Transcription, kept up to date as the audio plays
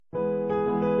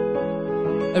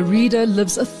A reader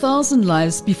lives 1,000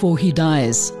 lives before he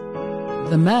dies.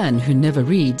 The man who never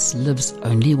reads lives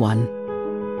only one.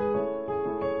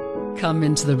 Come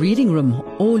into the reading room,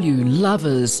 all you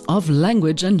lovers of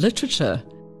language and literature.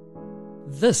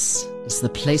 This is the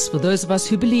place for those of us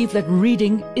who believe that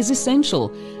reading is essential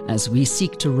as we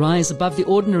seek to rise above the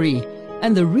ordinary,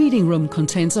 and the reading room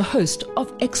contains a host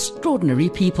of extraordinary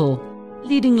people,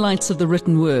 leading lights of the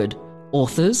written word.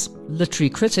 Authors, literary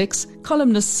critics,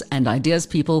 columnists and ideas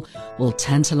people will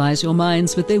tantalize your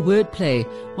minds with their wordplay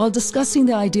while discussing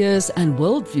the ideas and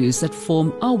worldviews that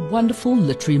form our wonderful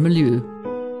literary milieu.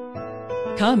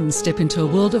 Come step into a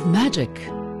world of magic,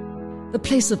 the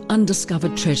place of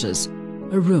undiscovered treasures,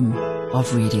 a room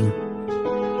of reading.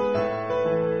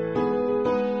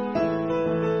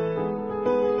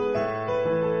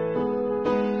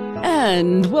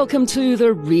 And welcome to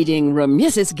the reading room.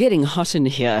 Yes, it's getting hot in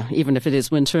here, even if it is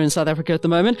winter in South Africa at the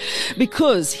moment,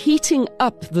 because heating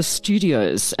up the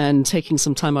studios and taking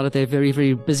some time out of their very,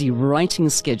 very busy writing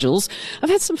schedules, I've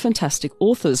had some fantastic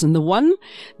authors. And the one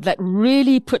that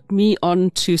really put me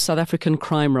on to South African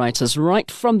crime writers right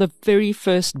from the very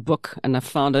first book, and I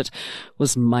found it,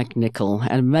 was Mike Nicol.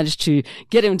 And I managed to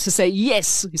get him to say,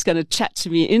 yes, he's going to chat to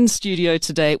me in studio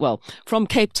today. Well, from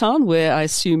Cape Town, where I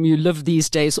assume you live these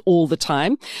days all the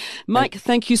time. Mike,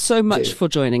 thank you so much for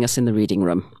joining us in the reading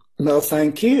room. No,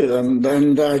 thank you.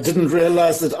 And I didn't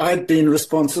realize that I'd been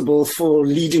responsible for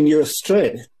leading you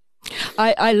astray.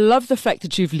 I love the fact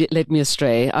that you've led me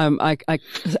astray. I'm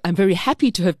very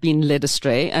happy to have been led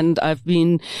astray, and I've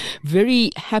been very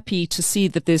happy to see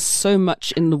that there's so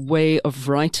much in the way of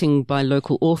writing by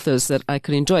local authors that I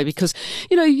could enjoy. Because,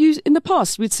 you know, in the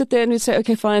past, we'd sit there and we'd say,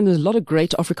 okay, fine, there's a lot of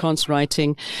great Afrikaans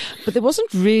writing, but there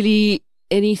wasn't really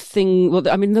anything, well,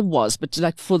 I mean, there was, but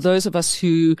like for those of us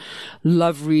who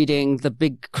love reading the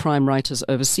big crime writers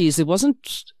overseas, there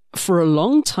wasn't for a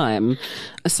long time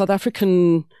a South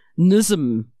Africanism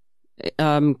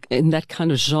in that kind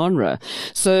of genre.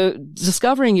 So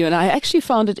discovering you, and I actually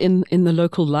found it in the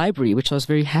local library, which I was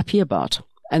very happy about.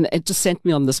 And it just sent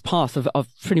me on this path of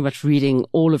pretty much reading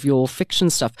all of your fiction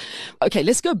stuff. Okay,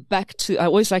 let's go back to, I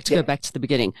always like to go back to the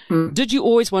beginning. Did you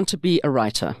always want to be a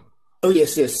writer? Oh,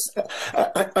 yes.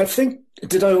 I think,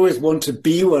 did I always want to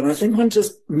be one? I think one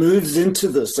just moves into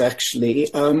this,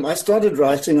 actually. I started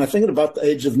writing, I think, at about the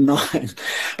age of 9,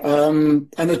 and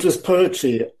it was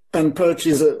poetry. And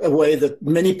poetry is a way that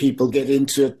many people get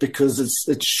into it because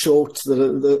it's short,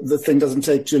 the thing doesn't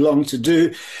take too long to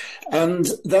do. And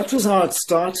that was how it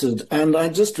started. And I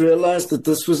just realized that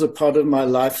this was a part of my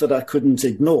life that I couldn't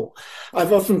ignore.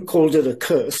 I've often called it a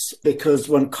curse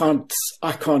because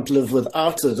I can't live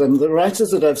without it. And the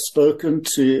writers that I've spoken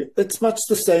to, it's much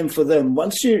the same for them.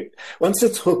 Once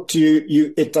it's hooked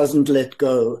you, it doesn't let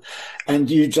go.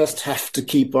 And you just have to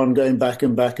keep on going back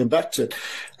and back and back to it.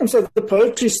 And so the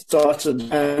poetry started,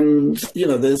 and, you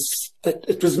know,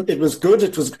 it was good.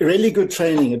 It was really good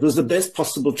training. It was the best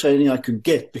possible training I could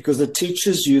get because it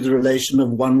teaches you the relation of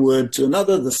one word to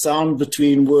another, the sound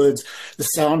between words, the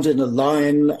sound in a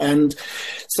line. And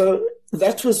so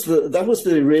that was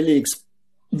the really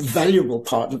valuable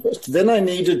part of it. Then I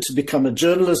needed to become a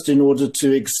journalist in order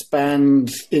to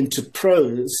expand into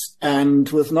prose. And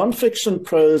with nonfiction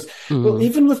prose, well,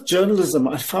 even with journalism,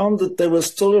 I found that there was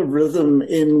still a rhythm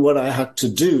in what I had to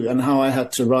do and how I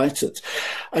had to write it.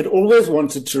 I'd always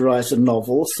wanted to write a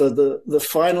novel, so the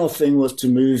final thing was to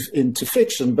move into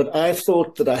fiction. But I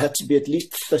thought that I had to be at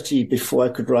least 30 before I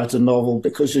could write a novel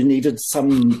because you needed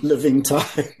some living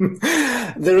time.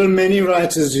 There are many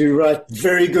writers who write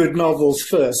very good novels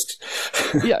first.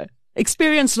 Yeah,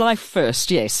 experience life first,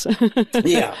 yes.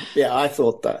 yeah, I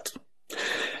thought that.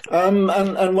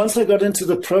 And once I got into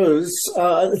the prose,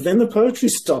 then the poetry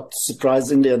stopped,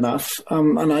 surprisingly enough.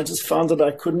 And I just found that I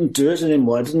couldn't do it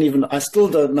anymore. I still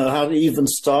don't know how to even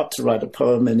start to write a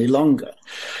poem any longer.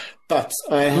 But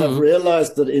I have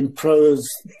realized that in prose,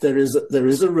 there is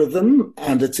a rhythm,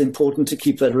 and it's important to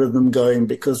keep that rhythm going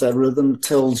because that rhythm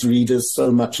tells readers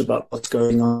so much about what's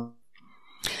going on.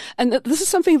 And this is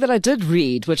something that I did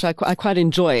read, which I quite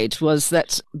enjoyed, was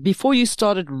that before you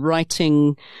started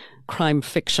writing crime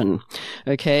fiction,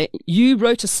 okay, you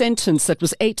wrote a sentence that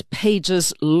was 8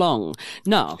 pages long.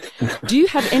 Now, do you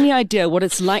have any idea what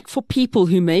it's like for people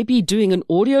who may be doing an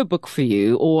audiobook for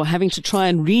you or having to try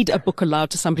and read a book aloud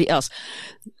to somebody else?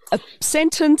 A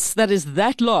sentence that is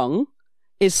that long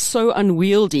is so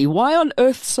unwieldy. Why on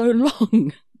earth so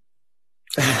long?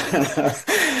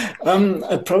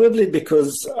 Probably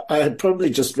because I had probably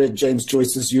just read James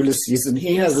Joyce's Ulysses, and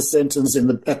he has a sentence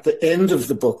at the end of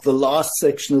the book, the last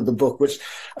section of the book, which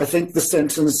I think the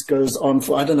sentence goes on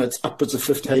for, I don't know, it's upwards of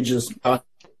 50 pages.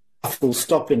 full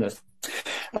stop in it.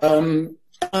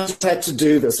 I just had to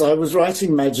do this. I was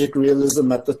writing magic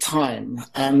realism at the time,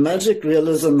 and magic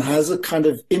realism has a kind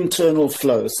of internal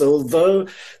flow. So although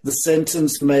the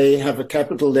sentence may have a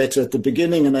capital letter at the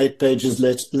beginning and 8 pages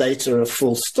later a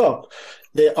full stop,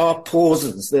 there are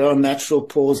pauses. There are natural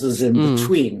pauses in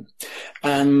between.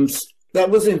 And that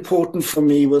was important for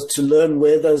me, was to learn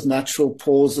where those natural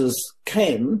pauses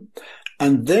came.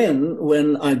 And then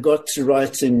when I got to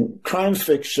writing crime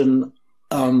fiction,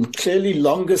 clearly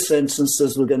longer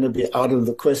sentences were going to be out of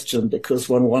the question because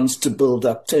one wants to build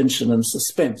up tension and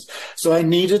suspense. So I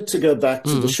needed to go back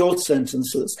to the short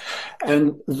sentences.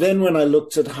 And then when I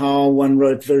looked at how one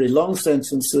wrote very long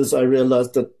sentences, I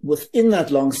realized that within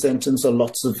that long sentence are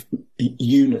lots of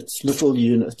units, little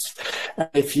units. And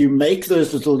if you make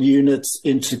those little units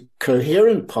into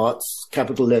coherent parts,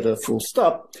 capital letter, full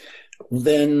stop,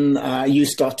 then you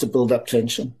start to build up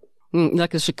tension.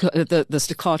 Like the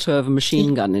staccato of a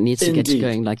machine gun, it needs to get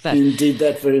going like that. Indeed,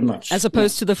 that very much. As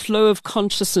opposed to the flow of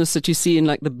consciousness that you see in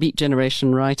like the Beat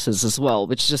Generation writers as well,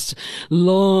 which is just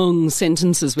long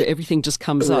sentences where everything just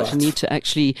comes out. You need to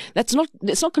actually, it's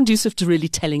not conducive to really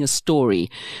telling a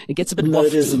story. It gets a bit No, wafty.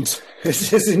 it isn't.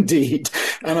 It is indeed.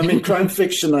 And I mean, crime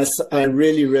fiction, I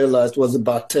really realized was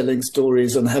about telling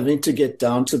stories and having to get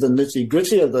down to the nitty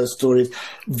gritty of those stories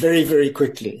very, very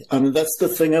quickly. I mean, that's the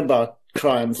thing about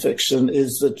crime fiction,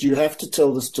 is that you have to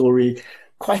tell the story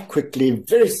quite quickly,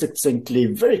 very succinctly,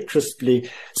 very crisply,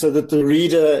 so that the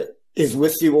reader is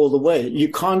with you all the way.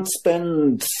 You can't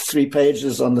spend 3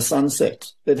 pages on the sunset.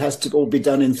 It has to all be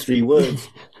done in 3 words.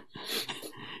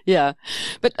 Yeah.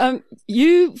 But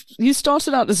you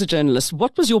started out as a journalist.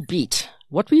 What was your beat?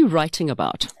 What were you writing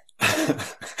about?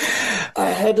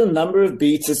 I had a number of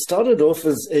beats. It started off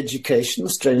as education,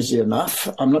 strangely enough.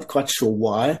 I'm not quite sure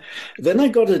why. Then I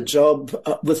got a job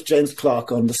with James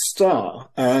Clark on The Star,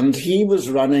 and he was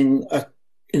running an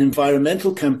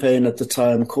environmental campaign at the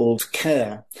time called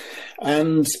CARE.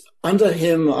 And under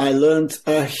him, I learned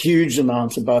a huge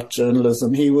amount about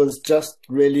journalism. He was just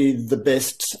really the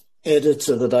best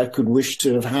editor that I could wish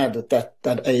to have had at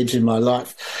that age in my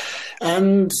life.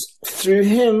 And through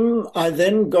him, I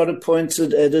then got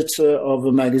appointed editor of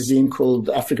a magazine called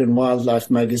African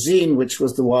Wildlife Magazine, which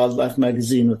was the wildlife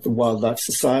magazine of the Wildlife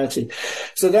Society.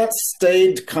 So that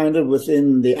stayed kind of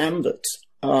within the ambit.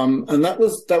 And that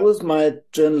was my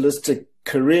journalistic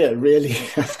career, really,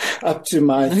 up to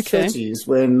my 30s,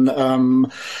 when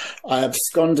I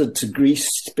absconded to Greece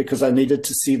because I needed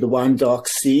to see the Wine Dark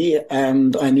Sea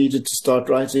and I needed to start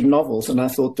writing novels. And I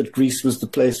thought that Greece was the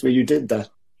place where you did that.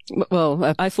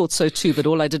 Well, I thought so too, but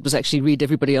all I did was actually read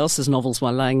everybody else's novels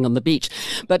while lying on the beach.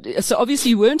 But so obviously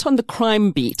you weren't on the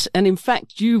crime beat. And in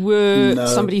fact, you were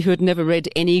somebody who had never read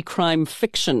any crime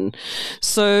fiction.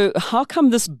 So how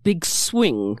come this big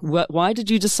swing? Why did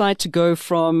you decide to go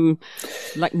from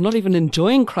like not even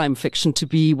enjoying crime fiction to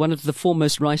be one of the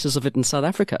foremost writers of it in South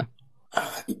Africa?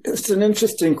 It's an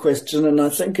interesting question, and I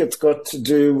think it's got to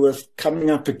do with coming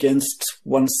up against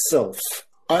oneself.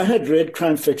 I had read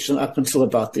crime fiction up until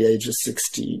about the age of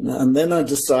 16, and then I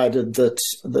decided that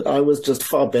I was just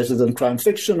far better than crime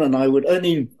fiction, and I would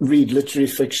only read literary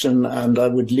fiction, and I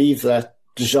would leave that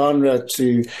genre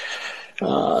to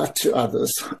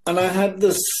others. And I had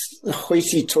this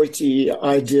hoity-toity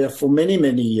idea for many,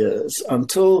 many years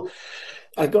until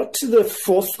I got to the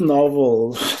 4th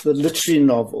novel, the literary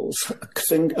novels,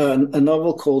 a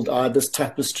novel called Ibis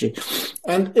Tapestry,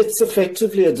 and it's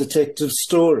effectively a detective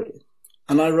story.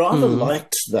 And I rather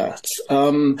liked that.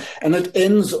 And it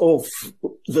ends off,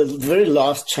 the very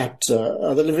last chapter,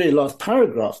 the very last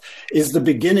paragraph is the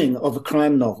beginning of a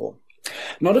crime novel.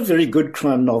 Not a very good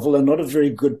crime novel and not a very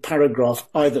good paragraph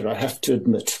either, I have to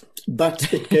admit.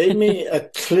 But it gave me a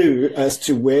clue as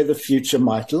to where the future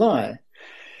might lie.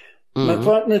 My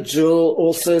partner, Jill,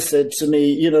 also said to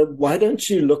me, why don't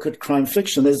you look at crime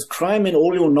fiction? There's crime in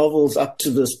all your novels up to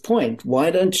this point.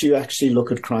 Why don't you actually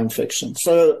look at crime fiction?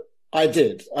 So I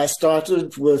did. I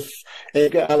started with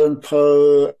Edgar Allan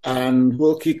Poe and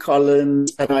Wilkie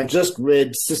Collins, and I just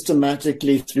read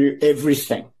systematically through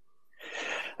everything.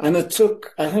 And I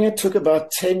think it took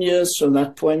about 10 years from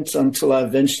that point until I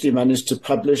eventually managed to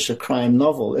publish a crime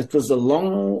novel. It was a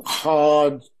long,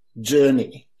 hard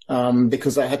journey,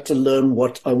 because I had to learn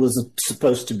what I was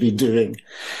supposed to be doing.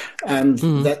 And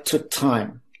that took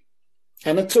time.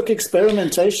 And it took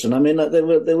experimentation. I mean,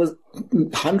 there was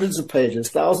hundreds of pages,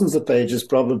 thousands of pages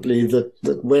probably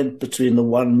that went between the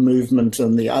one movement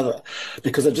and the other,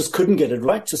 because I just couldn't get it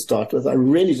right to start with. I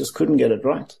really just couldn't get it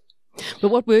right. But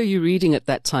what were you reading at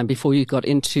that time before you got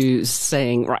into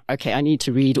saying, right, okay, I need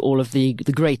to read all of the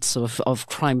greats of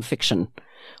crime fiction?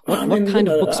 What kind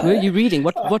of books were you reading?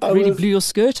 What really blew your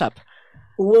skirt up?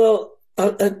 Well,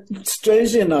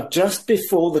 strangely enough, just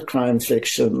before the crime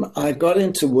fiction, I got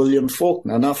into William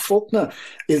Faulkner. Now, Faulkner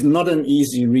is not an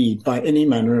easy read by any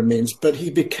manner of means, but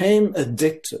he became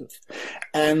addictive.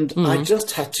 And I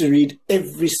just had to read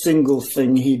every single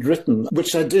thing he'd written,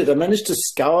 which I did. I managed to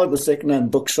scour the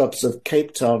secondhand bookshops of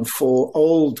Cape Town for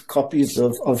old copies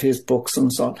of his books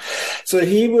and so on. So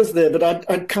he was there, but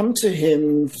I'd come to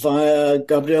him via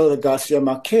Gabriel Garcia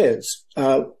Marquez,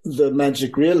 the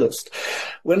magic realist.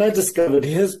 When I discovered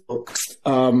his books,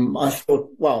 I thought,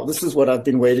 wow, this is what I've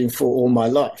been waiting for all my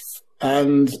life.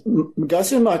 And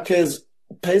Garcia Marquez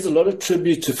pays a lot of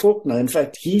tribute to Faulkner. In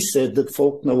fact, he said that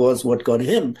Faulkner was what got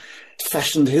him,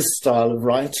 fashioned his style of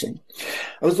writing.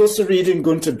 I was also reading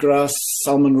Günter Grass,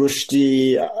 Salman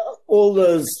Rushdie, all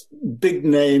those big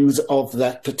names of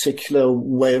that particular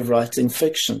way of writing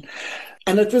fiction.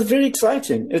 And it was very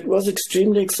exciting. It was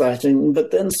extremely exciting.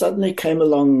 But then suddenly came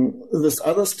along this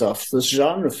other stuff, this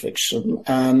genre fiction,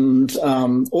 and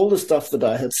all the stuff that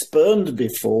I had spurned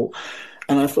before.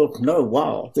 And I thought, no,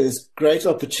 wow, there's great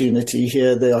opportunity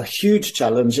here. There are huge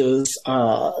challenges.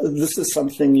 This is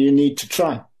something you need to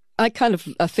try. I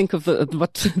think of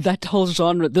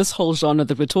this whole genre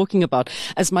that we're talking about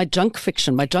as my junk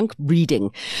fiction, my junk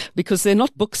reading, because they're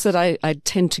not books that I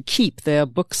tend to keep. They're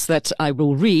books that I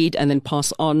will read and then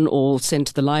pass on or send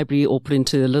to the library or put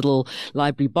into a little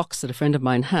library box that a friend of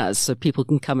mine has so people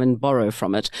can come and borrow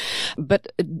from it.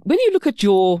 But when you look at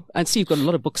I see you've got a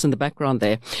lot of books in the background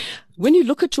there. When you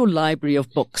look at your library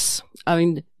of books, I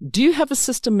mean, do you have a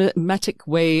systematic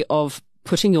way of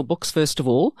putting your books first of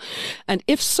all? And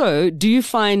if so, do you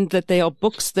find that they are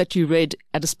books that you read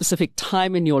at a specific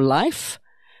time in your life?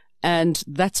 And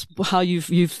that's how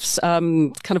you've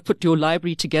kind of put your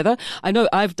library together. I know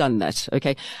I've done that.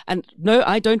 Okay. And no,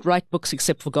 I don't write books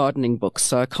except for gardening books.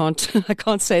 So I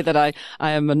can't say that I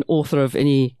am an author of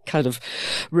any kind of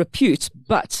repute,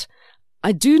 but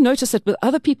I do notice that with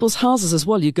other people's houses as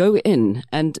well, you go in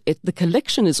and the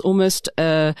collection is almost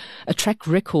a track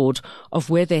record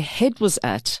of where their head was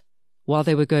at while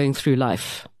they were going through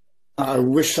life. I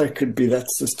wish I could be that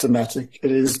systematic.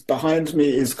 Behind me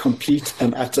is complete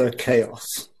and utter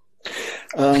chaos.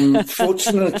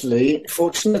 Fortunately,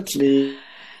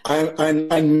 I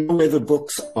know where the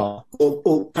books are,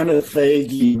 or kind of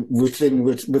vaguely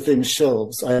within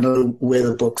shelves. I know where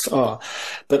the books are,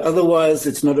 but otherwise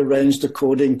it's not arranged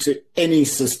according to any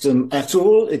system at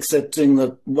all, excepting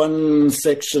that one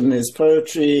section is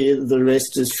poetry, the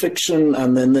rest is fiction,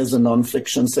 and then there's a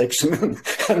non-fiction section,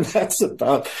 and that's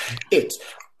about it.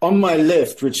 On my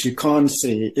left, which you can't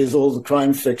see, is all the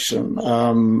crime fiction.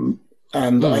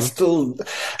 And I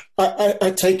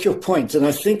take your point, and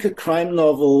I think a crime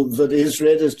novel that is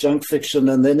read as junk fiction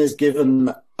and then is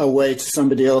given away to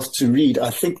somebody else to read, I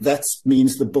think that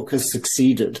means the book has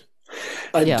succeeded.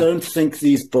 I don't think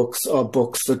these books are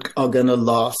books that are going to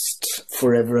last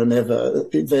forever and ever.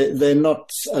 They're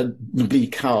not a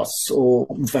Bleak House or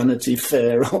Vanity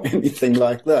Fair or anything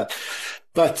like that.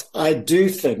 But I do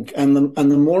think, and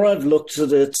the more I've looked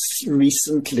at it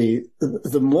recently,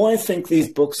 the more I think these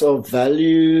books are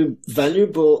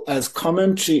valuable as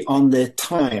commentary on their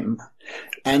time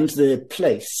and their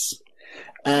place.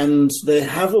 And they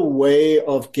have a way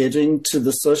of getting to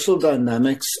the social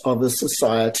dynamics of a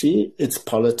society, its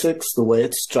politics, the way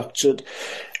it's structured,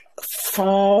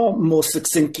 far more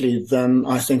succinctly than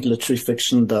I think literary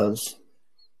fiction does.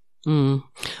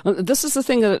 This is the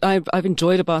thing that I've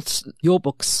enjoyed about your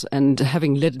books and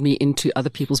having led me into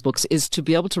other people's books is to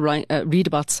be able to read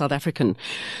about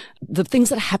the things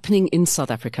that are happening in South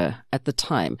Africa at the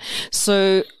time.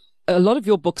 So a lot of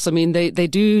your books, I mean, they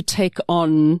do take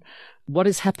on what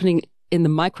is happening in the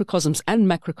microcosms and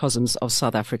macrocosms of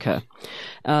South Africa.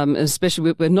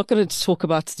 Especially, we're not going to talk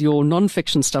about your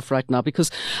non-fiction stuff right now because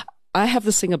I have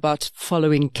this thing about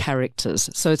following characters.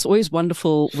 So it's always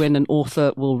wonderful when an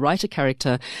author will write a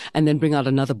character and then bring out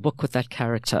another book with that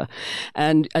character.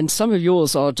 And some of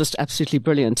yours are just absolutely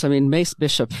brilliant. I mean, Mace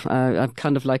Bishop, I'm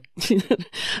kind of like,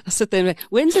 I sit there and like,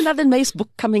 when's another Mace book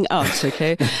coming out?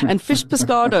 Okay. And Fish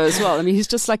Pescado as well. I mean, he's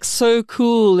just like so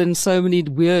cool in so many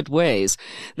weird ways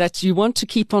that you want to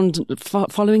keep on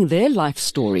following their life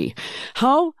story.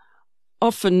 How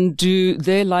often do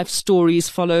their life stories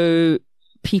follow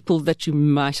people that you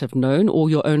might have known or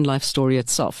your own life story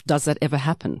itself? Does that ever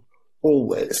happen?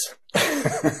 Always.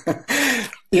 I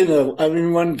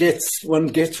mean, one gets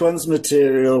one's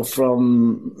material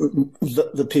from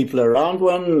the people around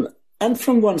one and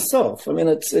from oneself. I mean,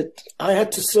 I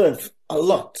had to surf a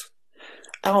lot.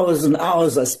 hours and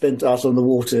hours I spent out on the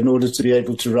water in order to be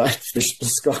able to write Fish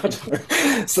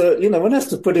Pescado. So, one has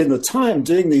to put in the time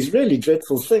doing these really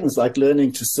dreadful things like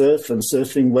learning to surf and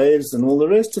surfing waves and all the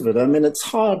rest of it. I mean, it's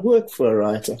hard work for a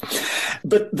writer.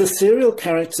 But the serial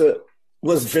character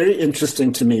was very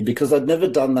interesting to me because I'd never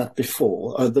done that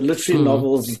before. The literary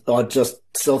novels are just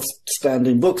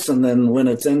self-standing books, and then when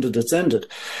it's ended, it's ended.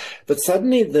 But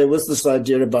suddenly there was this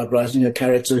idea about writing a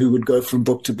character who would go from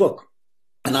book to book.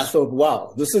 And I thought,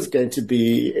 wow, this is going to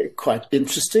be quite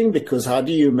interesting, because how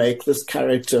do you make this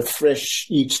character fresh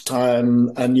each time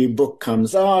a new book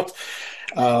comes out?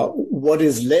 What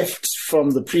is left from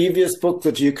the previous book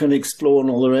that you can explore and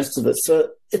all the rest of it?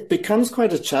 So it becomes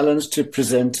quite a challenge to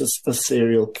present a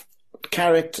serial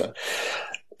character.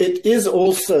 It is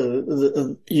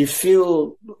also, you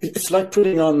feel, it's like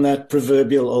putting on that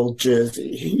proverbial old jersey.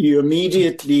 You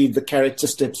immediately, the character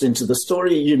steps into the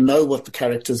story, you know what the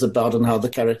character's about and how the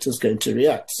character's going to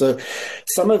react. So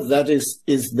some of that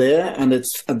is there, and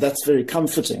that's very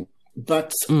comforting.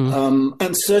 But,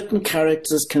 and certain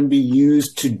characters can be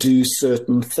used to do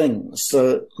certain things.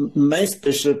 So Mace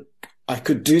Bishop, I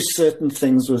could do certain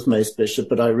things with Mace Bishop,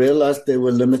 but I realized there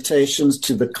were limitations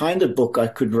to the kind of book I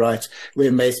could write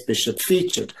where Mace Bishop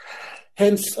featured.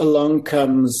 Hence, along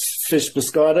comes Fish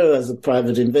Pescado as a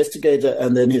private investigator,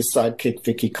 and then his sidekick,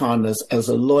 Vicky Khan, as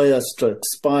a lawyer stroke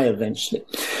spy eventually.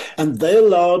 And they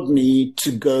allowed me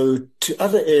to go to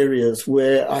other areas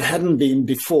where I hadn't been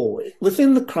before,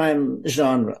 within the crime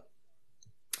genre.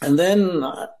 And then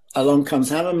along comes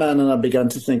Hammerman, and I began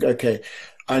to think, okay,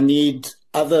 I need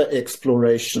other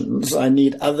explorations. I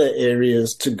need other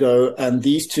areas to go, and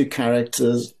these two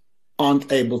characters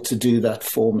aren't able to do that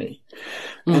for me.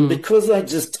 And because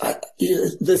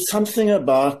there's something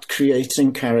about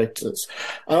creating characters.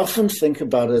 I often think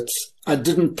about it. I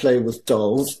didn't play with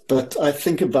dolls, but I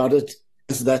think about it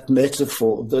as that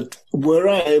metaphor that were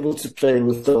I able to play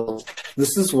with dolls,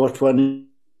 this is what one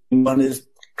is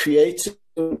creating.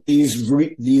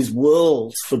 These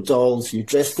worlds for dolls. You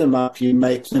dress them up, you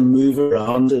make them move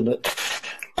around in it.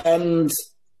 And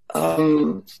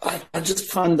I just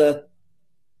find that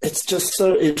it's just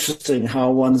so interesting how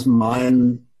one's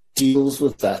mind deals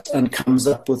with that and comes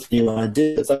up with new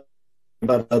ideas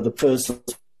about other persons.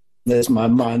 There's my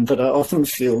mind, but I often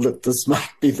feel that this might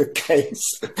be the case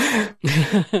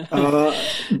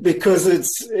because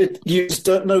you just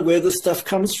don't know where the stuff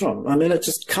comes from. I mean, it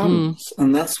just comes,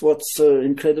 and that's what's so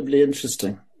incredibly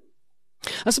interesting.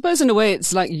 I suppose in a way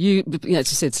it's like you, as you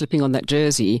said, slipping on that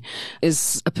jersey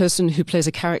is a person who plays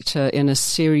a character in a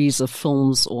series of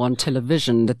films or on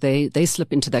television, that they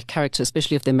slip into that character,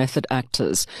 especially if they're method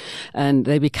actors, and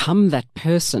they become that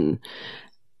person.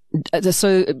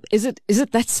 So is it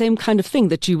that same kind of thing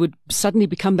that you would suddenly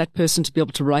become that person to be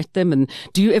able to write them? And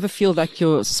do you ever feel like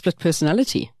you're split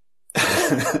personality?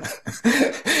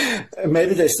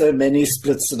 Maybe there's so many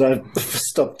splits that I've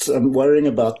stopped worrying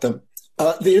about them.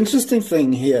 The interesting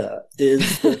thing here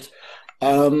is that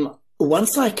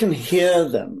once I can hear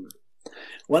them,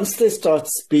 once they start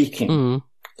speaking,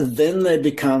 then they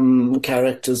become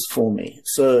characters for me.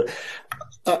 So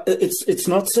it's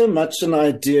not so much an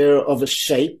idea of a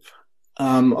shape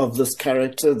of this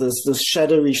character. There's this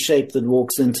shadowy shape that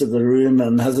walks into the room,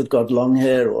 and has it got long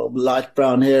hair or light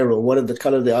brown hair or what are the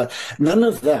color they are? None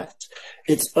of that.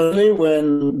 It's only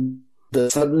when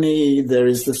suddenly there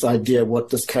is this idea what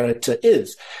this character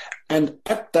is. And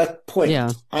at that point,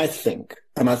 I think,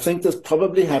 and I think this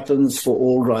probably happens for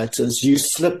all writers, you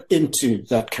slip into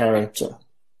that character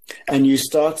and you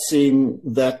start seeing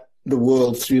the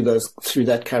world through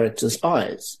that character's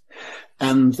eyes.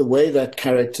 And the way that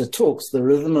character talks, the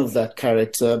rhythm of that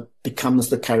character becomes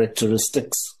the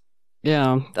characteristics.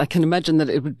 Yeah, I can imagine that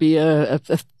it would be a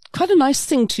quite a nice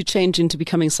thing to change into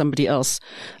becoming somebody else.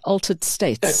 Altered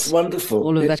states. That's wonderful.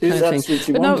 All of that kind of thing.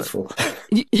 Absolutely wonderful. Now,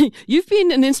 you've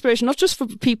been an inspiration, not just for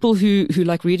people who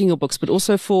like reading your books, but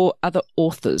also for other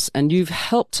authors. And you've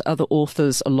helped other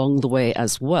authors along the way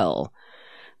as well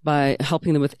by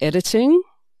helping them with editing.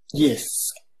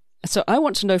 Yes. So I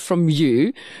want to know from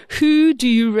you, who do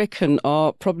you reckon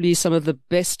are probably some of the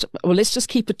best, well, let's just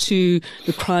keep it to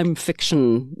the crime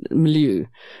fiction milieu,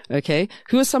 okay?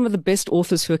 Who are some of the best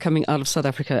authors who are coming out of South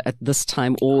Africa at this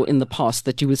time or in the past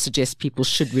that you would suggest people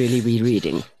should really be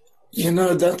reading?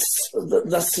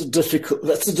 That's a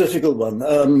difficult one.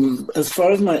 As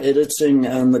far as my editing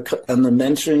and the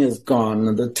mentoring is gone,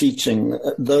 and the teaching,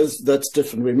 that's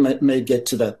different. We may get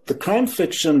to that. The crime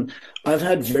fiction, I've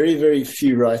had very, very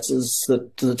few writers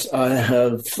that I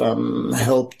have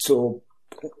helped or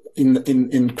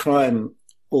in crime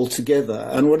altogether.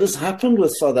 And what has happened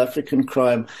with South African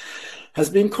crime has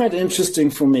been quite interesting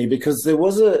for me because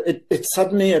it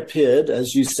suddenly appeared,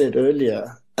 as you said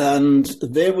earlier, and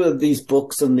there were these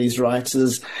books and these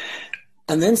writers,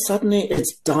 and then suddenly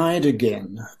it's died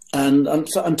again. And I'm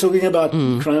talking about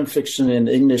crime fiction in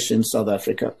English in South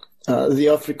Africa. The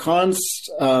Afrikaans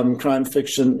crime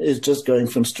fiction is just going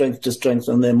from strength to strength,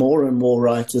 and there are more and more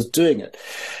writers doing it.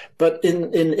 But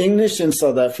in English in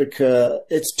South Africa,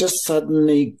 it's just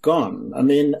suddenly gone. I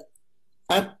mean,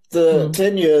 at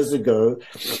 10 years ago,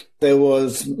 there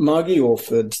was Margie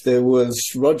Orford, there was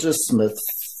Roger Smith,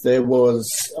 there was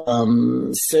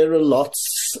Sarah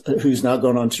Lotz, who's now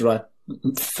gone on to write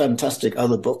fantastic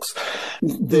other books.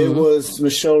 There was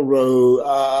Michelle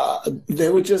Rowe.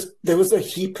 There was a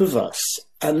heap of us,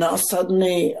 and now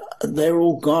suddenly they're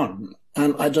all gone,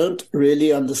 and I don't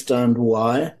really understand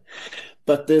why.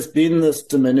 But there's been this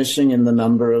diminishing in the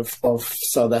number of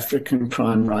South African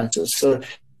crime writers, so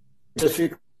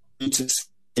difficult to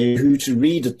say who to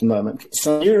read at the moment.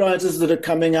 Some new writers that are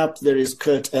coming up, there is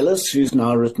Kurt Ellis, who's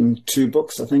now written 2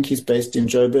 books. I think he's based in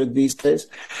Joburg these days.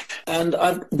 And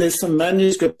there's some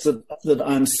manuscripts that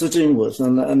I'm sitting with,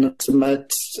 and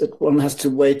one has to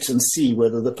wait and see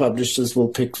whether the publishers will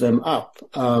pick them up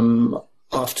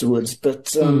afterwards.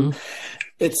 But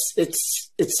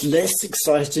it's less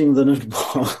exciting than it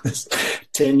was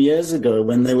 10 years ago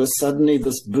when there was suddenly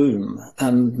this boom,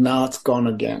 and now it's gone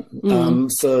again.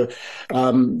 So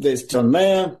there's John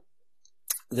Mayer,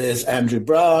 there's Andrew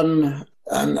Brown,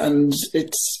 and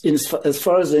as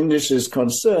far as English is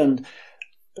concerned,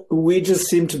 we just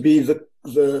seem to be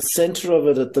the center of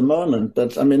it at the moment.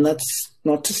 But I mean, that's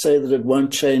not to say that it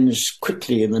won't change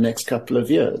quickly in the next couple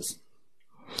of years.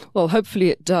 Well, hopefully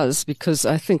it does, because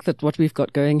I think that what we've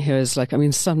got going here is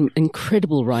some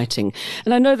incredible writing.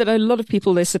 And I know that a lot of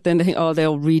people, they sit there and they think,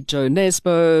 they'll read Joe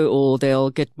Nesbo or they'll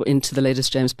get into the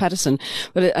latest James Patterson.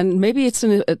 And maybe it's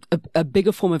a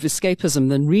bigger form of escapism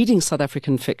than reading South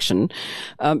African fiction,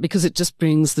 because it just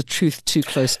brings the truth too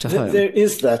close to home. There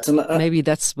is that. And maybe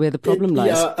that's where the problem lies.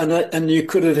 Yeah, and you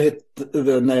could have hit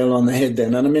the nail on the head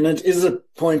then. And I mean, it is a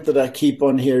point that I keep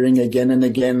on hearing again and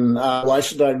again. Why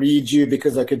should I read you?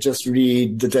 Because I could just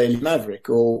read the Daily Maverick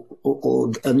or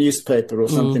a newspaper or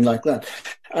something like that.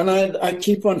 And I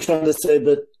keep on trying to say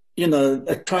that,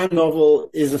 a crime novel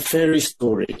is a fairy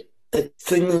story.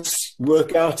 Things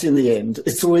work out in the end.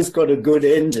 It's always got a good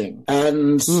ending.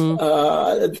 And some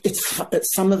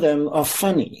of them are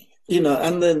funny.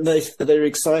 And then they're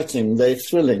exciting, they're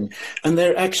thrilling, and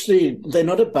they're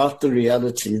not about the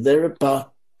reality. They're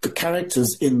about the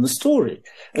characters in the story.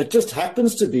 It just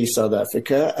happens to be South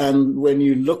Africa, and when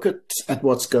you look at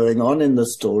what's going on in the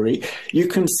story, you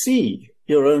can see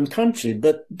your own country.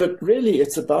 But really,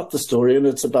 it's about the story and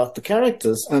it's about the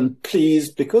characters. And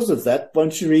please, because of that,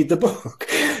 won't you read the book?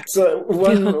 So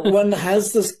one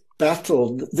has this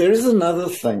battle. There is another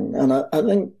thing, and I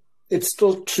think it's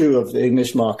still true of the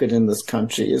English market in this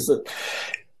country, is that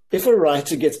if a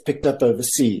writer gets picked up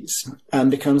overseas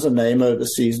and becomes a name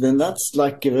overseas, then that's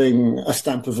like giving a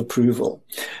stamp of approval.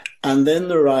 And then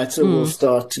the writer will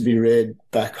start to be read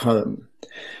back home.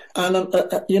 And,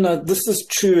 this is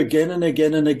true again and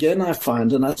again and again, I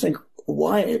find. And I think,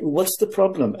 why? What's the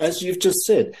problem? As you've just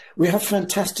said, we have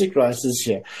fantastic writers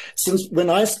here. Since when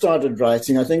I started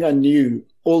writing, I think I knew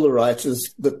all the writers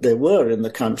that there were in the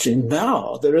country.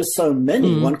 Now there are so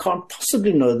many, one can't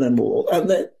possibly know them all. And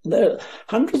there are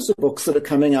hundreds of books that are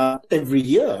coming out every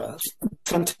year.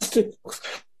 Fantastic books.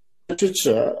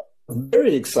 Literature,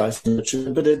 very exciting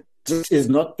literature, but it just is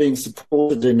not being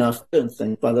supported enough, I don't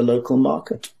think, by the local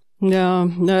market.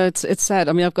 No, it's sad.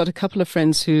 I mean, I've got a couple of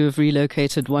friends who have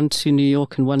relocated, one to New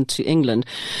York and one to England.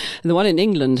 And the one in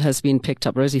England has been picked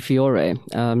up, Rosie Fiore,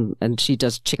 and she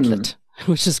does chick lit.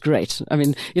 Which is great. I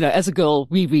mean, as a girl,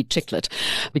 we read chick lit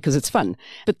because it's fun.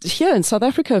 But here in South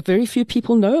Africa, very few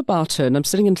people know about her. And I'm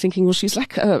sitting and thinking, well, she's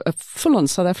like a full-on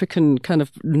South African kind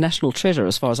of national treasure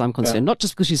as far as I'm concerned. Not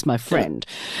just because she's my friend.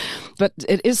 But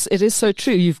it is so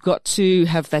true. You've got to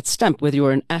have that stamp, whether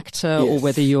you're an actor or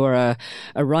whether you're a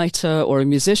writer or a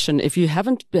musician. If you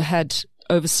haven't had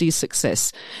overseas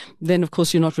success, then of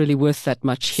course you're not really worth that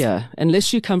much here,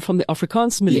 unless you come from the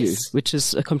Afrikaans milieu, which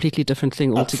is a completely different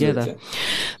thing altogether. Absolutely.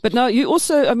 But now you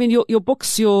also, I mean, your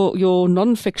books, your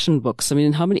non-fiction books, I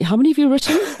mean, how many have you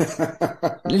written?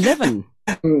 11.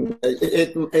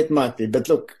 It might be, but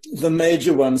look, the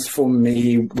major ones for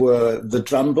me were The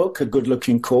Drum Book, A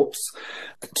Good-Looking Corpse,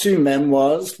 2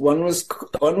 memoirs. One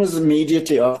was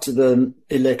immediately after the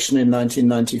election in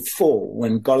 1994,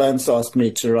 when Gollancz asked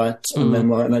me to write a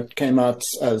memoir, and it came out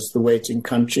as The Waiting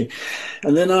Country.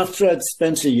 And then after I'd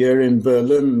spent a year in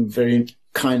Berlin, very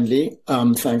kindly,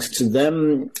 thanks to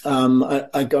them.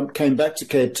 Came back to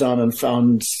Cape Town and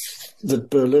found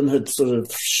that Berlin had sort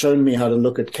of shown me how to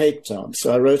look at Cape Town.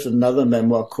 So I wrote another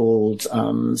memoir called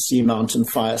Sea Mountain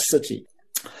Fire City.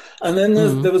 And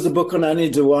then there was a book on Annie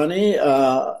Dewani,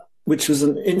 which was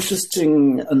an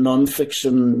interesting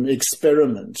non-fiction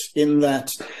experiment in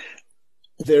that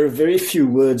there are very few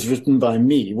words written by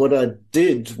me. What I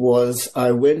did was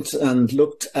I went and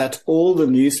looked at all the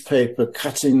newspaper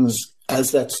cuttings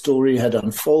as that story had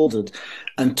unfolded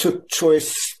and took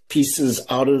choice pieces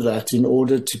out of that in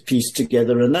order to piece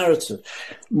together a narrative,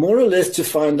 more or less to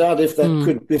find out if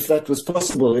that was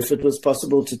possible, if it was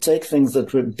possible to take things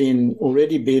that had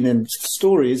already been in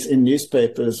stories in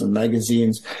newspapers and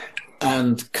magazines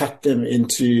and cut them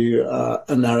into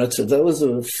a narrative. That was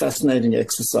a fascinating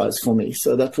exercise for me.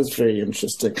 So that was very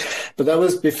interesting. But that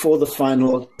was before the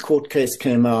final court case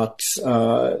came out.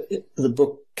 The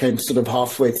book came sort of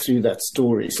halfway through that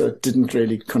story, so it didn't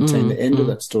really contain the end of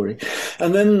that story.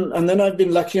 And then I've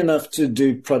been lucky enough to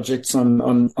do projects on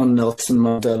Nelson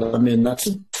Mandela. I mean, that's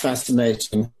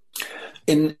fascinating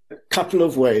in a couple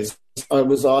of ways. I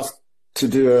was asked to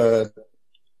do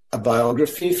a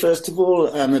biography, first of all,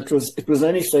 and it was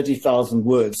only 30,000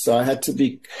 words. So I had to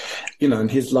be,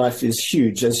 and his life is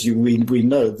huge, as we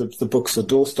know, the books are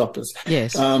doorstoppers.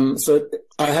 Yes. So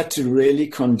I had to really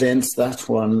condense that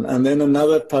one. And then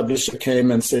another publisher came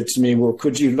and said to me, well,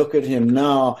 could you look at him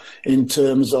now in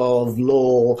terms of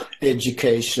law,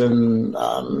 education,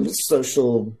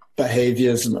 social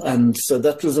behaviors, and so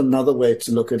that was another way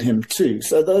to look at him too.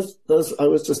 So those I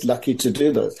was just lucky to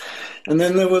do those. And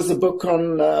then there was a book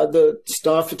on the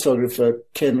star photographer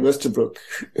Ken Westerbrooke.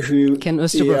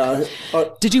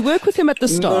 Did you work with him at the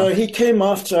Star? No, he came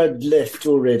after I'd left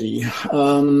already.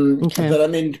 Okay. But I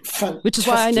mean, which is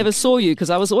why I never saw you,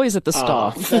 because I was always at the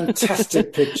Star.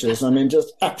 Fantastic pictures. I mean,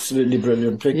 just absolutely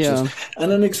brilliant pictures,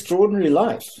 and an extraordinary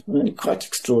life. I mean, quite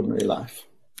extraordinary life.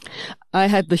 I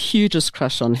had the hugest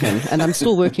crush on him, and I'm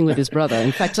still working with his brother.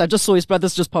 In fact, I just saw his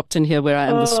brother's just popped in here where I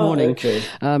am this morning. Okay.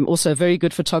 Also a very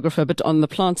good photographer, but on the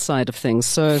plant side of things.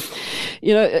 So,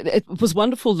 it was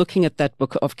wonderful looking at that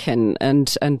book of Ken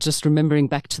and just remembering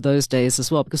back to those days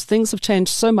as well, because things have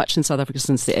changed so much in South Africa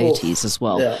since the 80s as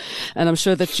well. Yeah. And I'm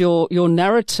sure that your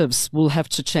narratives will have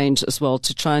to change as well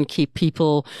to try and keep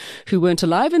people who weren't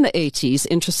alive in the 80s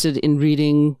interested in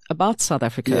reading about South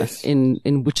Africa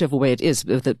in whichever way it is,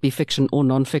 whether it be fiction or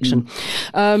non-fiction.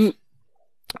 So,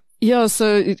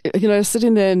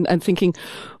 sitting there and thinking,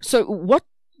 so what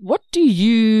do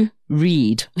you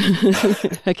read?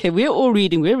 Okay, we're all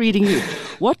reading. We're reading you.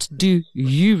 What do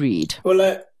you read?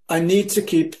 Well, I need to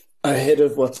keep ahead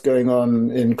of what's going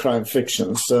on in crime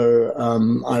fiction. So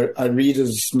I read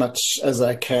as much as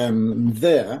I can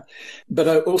there. But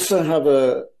I also have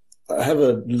a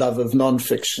love of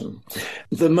non-fiction.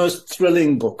 The most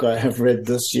thrilling book I have read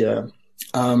this year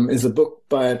is a book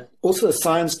by also a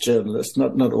science journalist,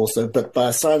 but by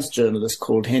a science journalist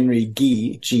called Henry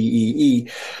Gee, G-E-E,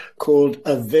 called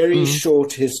A Very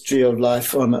Short History of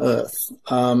Life on Earth.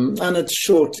 And it's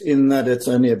short in that it's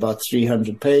only about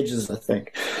 300 pages, I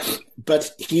think.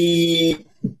 But he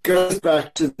goes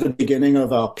back to the beginning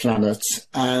of our planet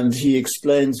and he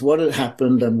explains what had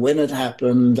happened and when it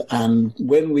happened and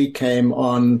when we came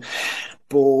on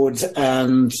board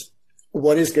and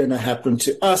what is going to happen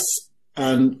to us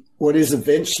and what is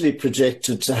eventually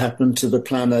projected to happen to the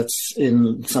planet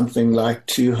in something like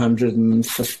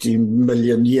 250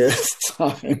 million years'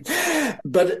 time.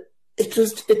 But it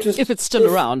was if it's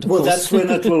still around. Well, that's when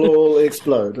it will all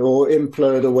explode or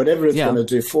implode or whatever it's going to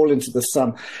do, fall into the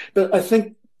sun. But I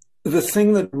think the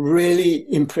thing that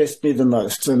really impressed me the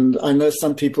most, and I know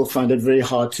some people find it very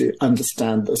hard to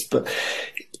understand this, but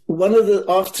one of the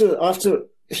after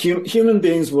human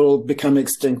beings will become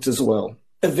extinct as well.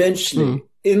 Eventually,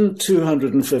 in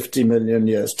 250 million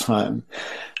years' time,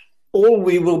 all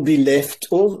that will be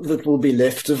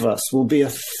left of us will be a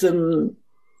thin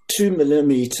 2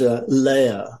 millimeter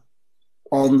layer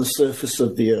on the surface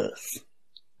of the earth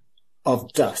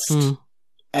of dust.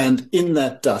 And in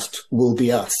that dust will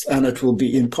be us. And it will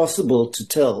be impossible to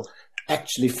tell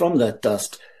actually from that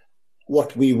dust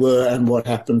what we were and what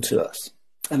happened to us.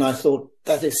 And I thought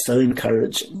that is so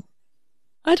encouraging.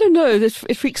 I don't know.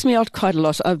 It freaks me out quite a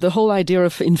lot. The whole idea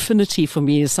of infinity for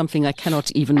me is something I cannot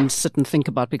even sit and think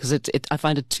about because I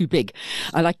find it too big.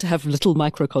 I like to have little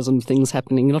microcosm things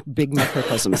happening, not big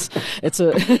macrocosms.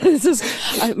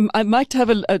 I might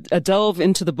have a delve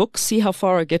into the book, see how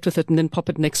far I get with it, and then pop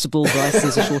it next to Bill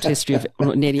Bryson's A Short History of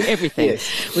Nearly Everything,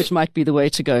 yes, which might be the way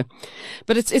to go.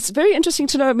 But it's very interesting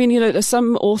to know. I mean,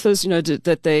 some authors,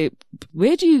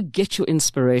 where do you get your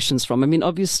inspirations from? I mean,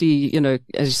 obviously,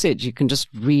 as you said, you can just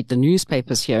read the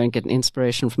newspapers here and get an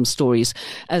inspiration from stories,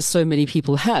 as so many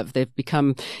people have. They've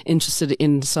become interested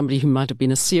in somebody who might have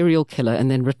been a serial killer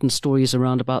and then written stories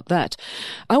around about that.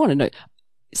 I want to know,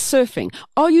 surfing.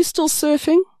 Are you still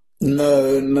surfing?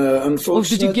 No, unfortunately. Or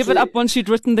did you give it up once you'd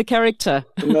written the character?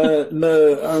 No.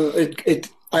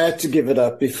 I had to give it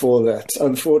up before that.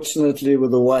 Unfortunately,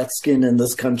 with the white skin in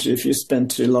this country, if you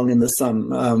spend too long in the sun,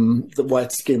 the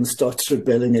white skin starts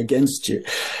rebelling against you.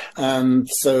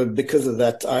 So because of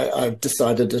that, I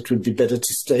decided it would be better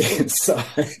to stay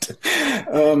inside.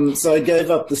 So I gave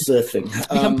up the surfing.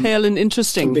 Become pale and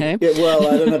interesting, hey? Yeah, well,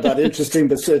 I don't know about interesting,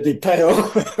 but certainly pale.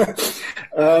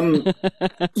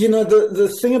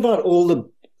 The thing about all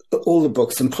the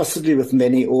books, and possibly with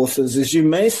many authors, is you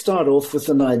may start off with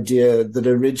an idea that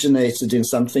originated in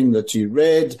something that you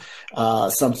read,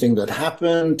 something that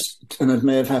happened, and it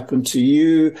may have happened to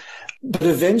you. But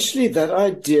eventually that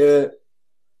idea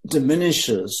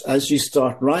diminishes as you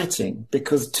start writing,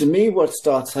 because to me what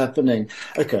starts happening,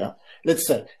 okay, let's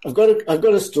say I've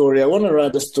got a story. I want to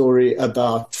write a story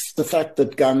about the fact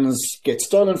that guns get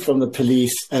stolen from the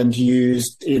police and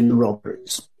used in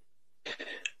robberies.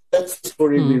 That's the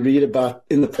story we read about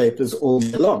in the papers all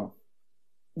day long.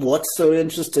 What's so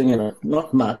interesting in it?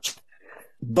 Not much.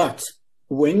 But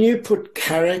when you put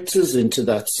characters into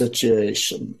that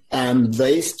situation and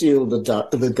they steal the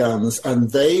guns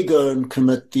and they go and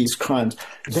commit these crimes,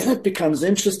 then it becomes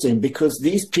interesting, because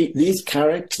these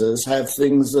characters have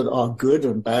things that are good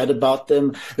and bad about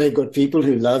them. They've got people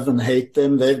who love and hate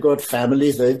them. They've got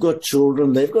families. They've got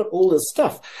children. They've got all this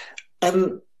stuff.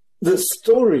 And the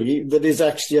story that is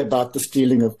actually about the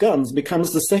stealing of guns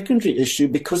becomes the secondary issue,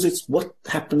 because it's what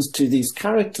happens to these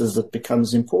characters that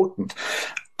becomes important.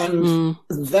 And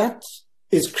that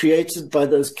is created by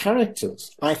those characters,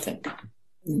 I think.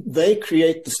 They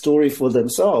create the story for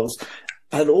themselves,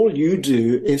 and all you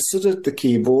do is sit at the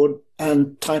keyboard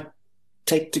and take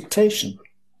dictation.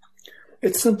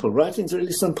 It's simple. Writing's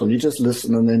really simple. You just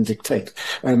listen and then dictate,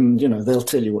 and, they'll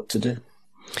tell you what to do.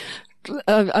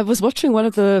 I was watching one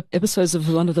of the episodes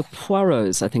of one of the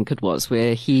Poirots, I think it was,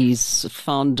 where he's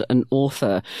found an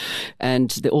author, and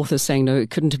the author's saying, no,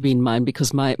 it couldn't have been mine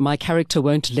because my character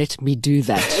won't let me do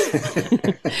that.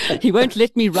 He won't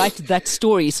let me write that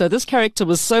story. So this character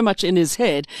was so much in his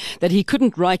head that he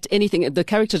couldn't write anything. The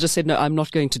character just said, no, I'm not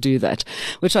going to do that,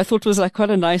 which I thought was like quite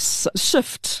a nice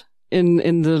shift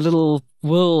in the little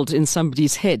world in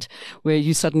somebody's head where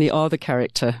you suddenly are the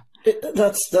character.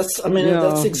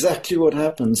 That's exactly what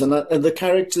happens. And the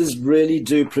characters really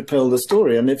do propel the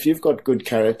story. And if you've got good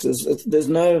characters, there's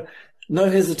no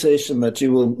hesitation that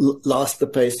you will last the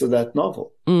pace of that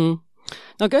novel.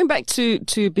 Now, going back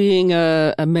to being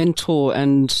a mentor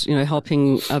and,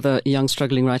 helping other young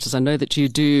struggling writers, I know that you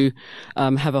do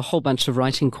have a whole bunch of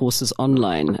writing courses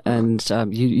online, and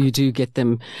you do get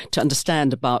them to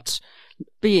understand about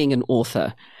being an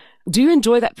author. Do you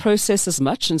enjoy that process as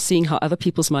much, and seeing how other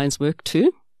people's minds work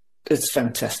too? It's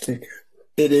fantastic.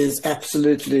 It is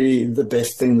absolutely the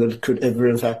best thing that could ever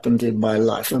have happened in my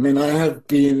life. I mean, I have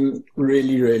been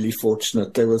really, really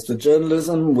fortunate. There was the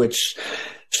journalism, which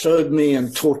showed me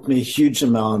and taught me huge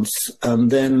amounts.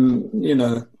 And then,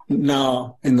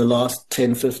 now in the last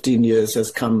 10, 15 years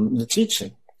has come the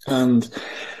teaching. And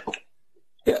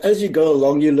as you go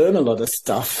along, you learn a lot of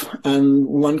stuff, and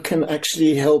one can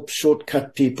actually help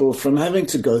shortcut people from having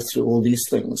to go through all these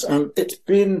things. And it's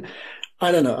been,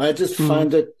 I don't know, I just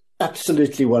find it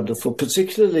absolutely wonderful,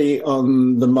 particularly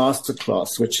on the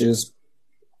masterclass, which is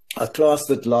a class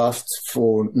that lasts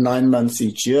for 9 months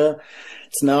each year.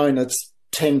 It's now in its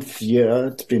 10th year.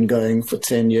 It's been going for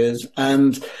 10 years.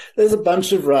 And there's a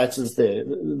bunch of writers there.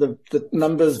 The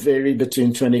numbers vary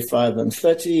between 25 and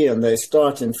 30, and they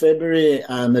start in February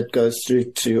and it goes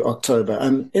through to October.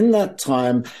 And in that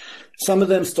time, some of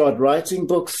them start writing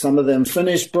books, some of them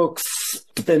finish books,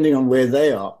 depending on where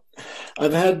they are.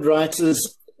 I've had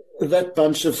writers, that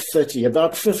bunch of 30,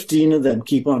 about 15 of them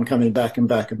keep on coming back and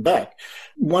back and back.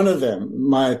 One of them,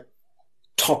 my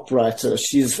top writer,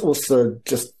 she's also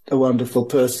just a wonderful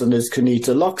person, is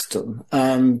Kenita Loxton,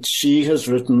 and she has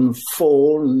written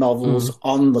 4 novels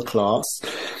on the class.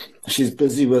 She's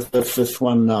busy with her fifth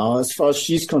one now. As far as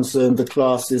she's concerned, the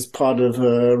class is part of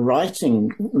her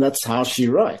writing. That's how she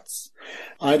writes.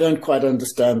 I don't quite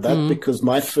understand that because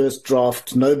my first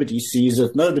draft, nobody sees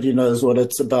it. Nobody knows what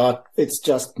it's about. It's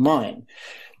just mine.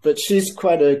 But she's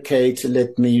quite okay to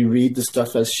let me read the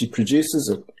stuff as she produces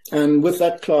it. And with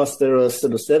that class, there are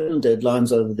sort of 7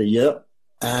 deadlines over the year.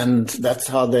 And that's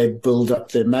how they build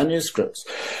up their manuscripts.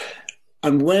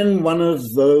 And when one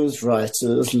of those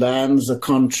writers lands a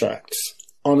contract,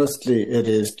 honestly, it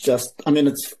is just, I mean,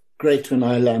 it's great when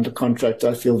I land a contract.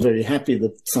 I feel very happy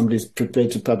that somebody's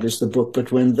prepared to publish the book.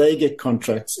 But when they get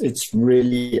contracts, it's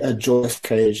really a joyous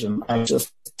occasion. I'm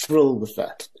just thrilled with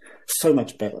that. So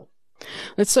much better.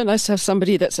 It's so nice to have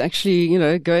somebody that's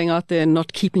actually, going out there and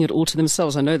not keeping it all to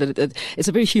themselves. I know that it's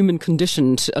a very human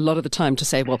condition a lot of the time to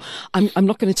say, well, I'm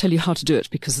not going to tell you how to do it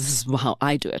because this is how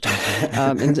I do it.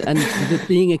 and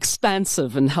being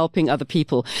expansive and helping other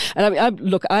people. And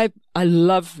I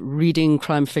love reading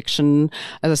crime fiction.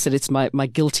 As I said, it's my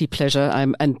guilty pleasure.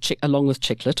 Along with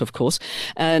chick lit, of course.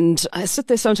 And I sit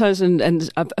there sometimes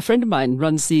and a friend of mine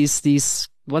runs these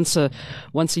once a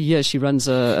year, she runs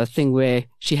a thing where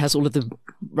she has all of the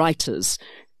writers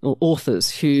or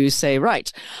authors who say,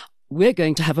 right, we're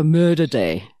going to have a murder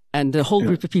day. And a whole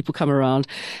group of people come around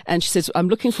and she says, I'm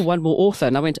looking for one more author.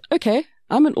 And I went, okay,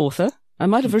 I'm an author. I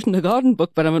might have written a garden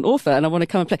book, but I'm an author and I want to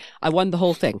come and play. I won the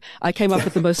whole thing. I came up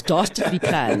with the most dastardly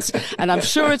plans. And I'm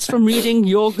sure it's from reading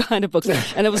your kind of books.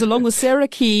 And it was along with Sarah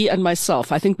Key and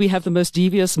myself. I think we have the most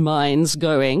devious minds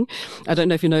going. I don't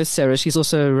know if you know Sarah. She's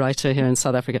also a writer here in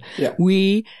South Africa. Yeah.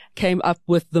 We came up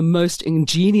with the most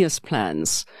ingenious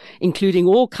plans, including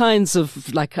all kinds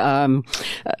of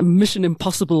Mission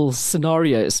Impossible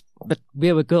scenarios. But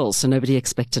we were girls, so nobody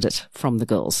expected it from the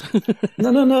girls.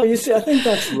 No. You see, I think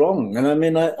that's wrong. And I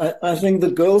mean, I think the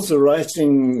girls are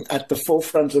writing at the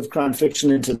forefront of crime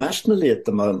fiction internationally at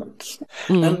the moment.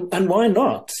 And why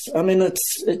not? I mean,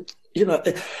 the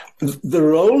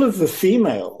role of the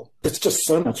female, it's just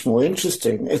so much more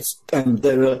interesting. And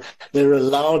they're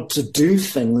allowed to do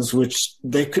things which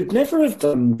they could never have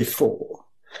done before.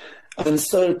 And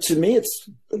so to me,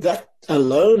 that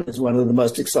alone is one of the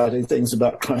most exciting things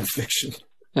about crime fiction.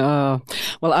 Well,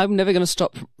 I'm never going to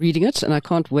stop reading it, and I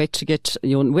can't wait to get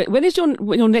when is your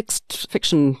next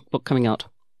fiction book coming out?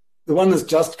 The one has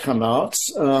just come out,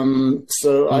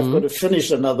 so I've got to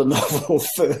finish another novel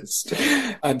first.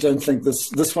 I don't think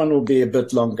this one will be a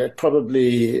bit longer.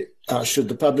 Probably, should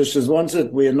the publishers want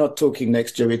it, we're not talking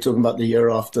next year, we're talking about the year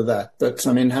after that. But,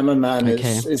 I mean, Hammerman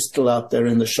is still out there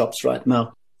in the shops right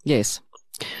now. Yes.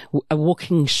 A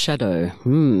Walking Shadow.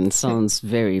 Sounds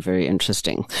very, very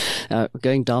interesting.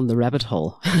 Going down the rabbit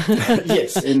hole.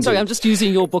 Yes, indeed. Sorry, I'm just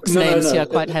using your book's names here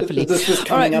quite happily. This is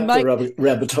coming up Mike, the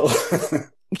rabbit hole.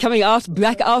 Coming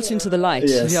back out into the light.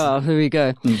 Yes. Yeah, here we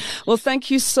go. Well,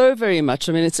 thank you so very much.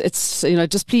 I mean, it's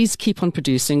just please keep on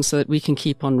producing so that we can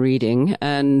keep on reading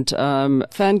and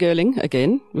fangirling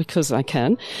again, because I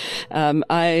can.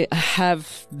 I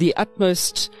have the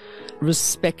utmost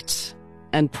respect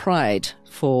and pride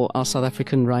for our South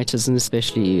African writers, and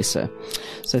especially you, sir.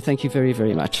 So thank you very,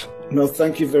 very much. No,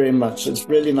 thank you very much. It's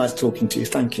really nice talking to you.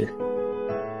 Thank you.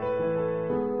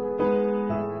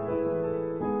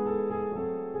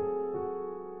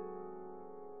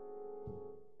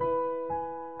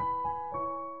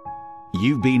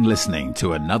 You've been listening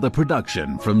to another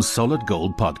production from Solid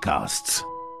Gold Podcasts.